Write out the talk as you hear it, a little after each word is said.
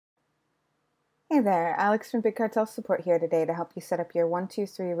Hey there, Alex from Big Cartel Support here today to help you set up your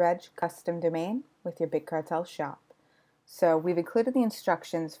 123reg custom domain with your Big Cartel shop. So we've included the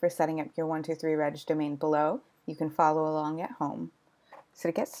instructions for setting up your 123reg domain below. You can follow along at home. So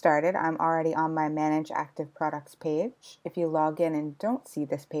to get started, I'm already on my Manage Active Products page. If you log in and don't see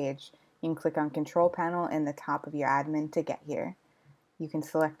this page, you can click on Control Panel in the top of your admin to get here. You can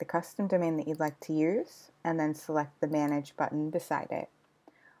select the custom domain that you'd like to use and then select the Manage button beside it.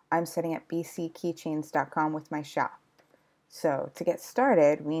 I'm setting up bckeychains.com with my shop. So to get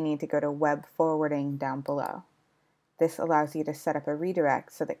started, we need to go to web forwarding down below. This allows you to set up a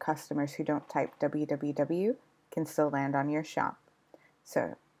redirect so that customers who don't type www can still land on your shop.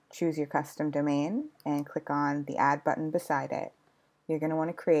 So choose your custom domain and click on the add button beside it. You're going to want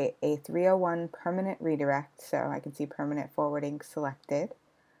to create a 301 permanent redirect, so I can see permanent forwarding selected.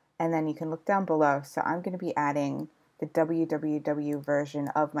 And then you can look down below. So I'm going to be adding the www version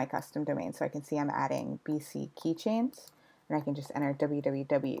of my custom domain. So I can see I'm adding BC Keychains, and I can just enter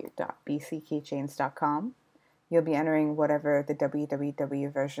www.bckeychains.com. You'll be entering whatever the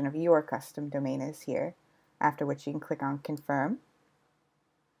www version of your custom domain is here, after which you can click on Confirm,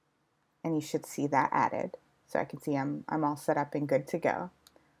 and you should see that added. So I can see I'm all set up and good to go.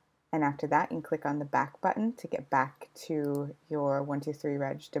 And after that, you can click on the back button to get back to your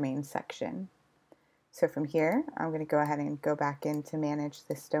 123reg domain section. So from here, I'm going to go ahead and go back in to manage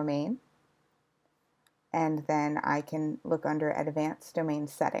this domain. And then I can look under Advanced Domain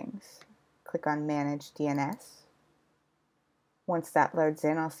Settings. Click on Manage DNS. Once that loads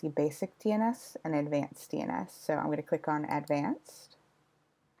in, I'll see Basic DNS and Advanced DNS. So I'm going to click on Advanced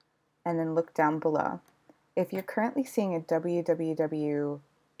and then look down below. If you're currently seeing a www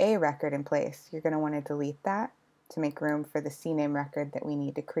record in place, you're going to want to delete that to make room for the Cname record that we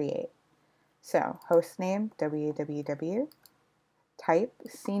need to create. So hostname www, type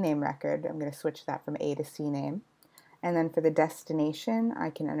Cname record. I'm going to switch that from A to Cname. And then for the destination,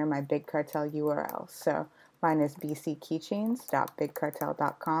 I can enter my Big Cartel URL. So mine is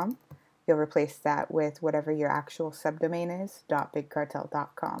bckeychains.bigcartel.com. You'll replace that with whatever your actual subdomain is,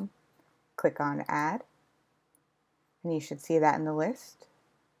 .bigcartel.com. Click on Add, and you should see that in the list.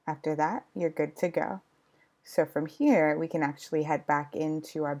 After that, you're good to go. So from here, we can actually head back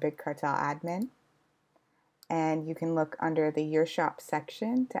into our Big Cartel admin, and you can look under the Your Shop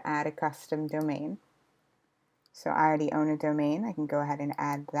section to add a custom domain. So I already own a domain. I can go ahead and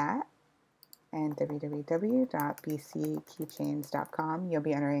add that, and www.bckeychains.com. You'll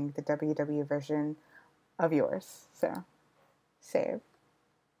be entering the www version of yours. So save.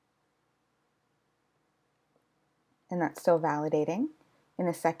 And that's still validating. In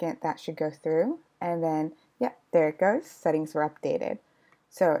a second, that should go through, and then, yeah, there it goes. Settings were updated.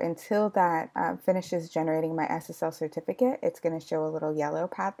 So until that finishes generating my SSL certificate, it's going to show a little yellow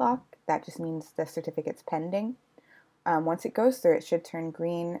padlock. That just means the certificate's pending. Once it goes through, it should turn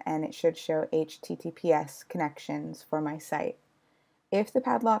green, and it should show HTTPS connections for my site. If the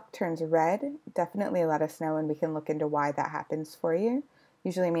padlock turns red, definitely let us know, and we can look into why that happens for you.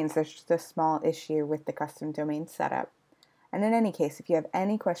 Usually means there's just a small issue with the custom domain setup. And in any case, if you have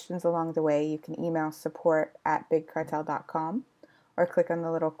any questions along the way, you can email support@bigcartel.com or click on the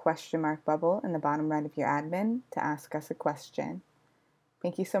little question mark bubble in the bottom right of your admin to ask us a question.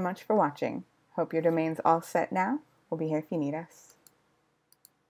 Thank you so much for watching. Hope your domain's all set now. We'll be here if you need us.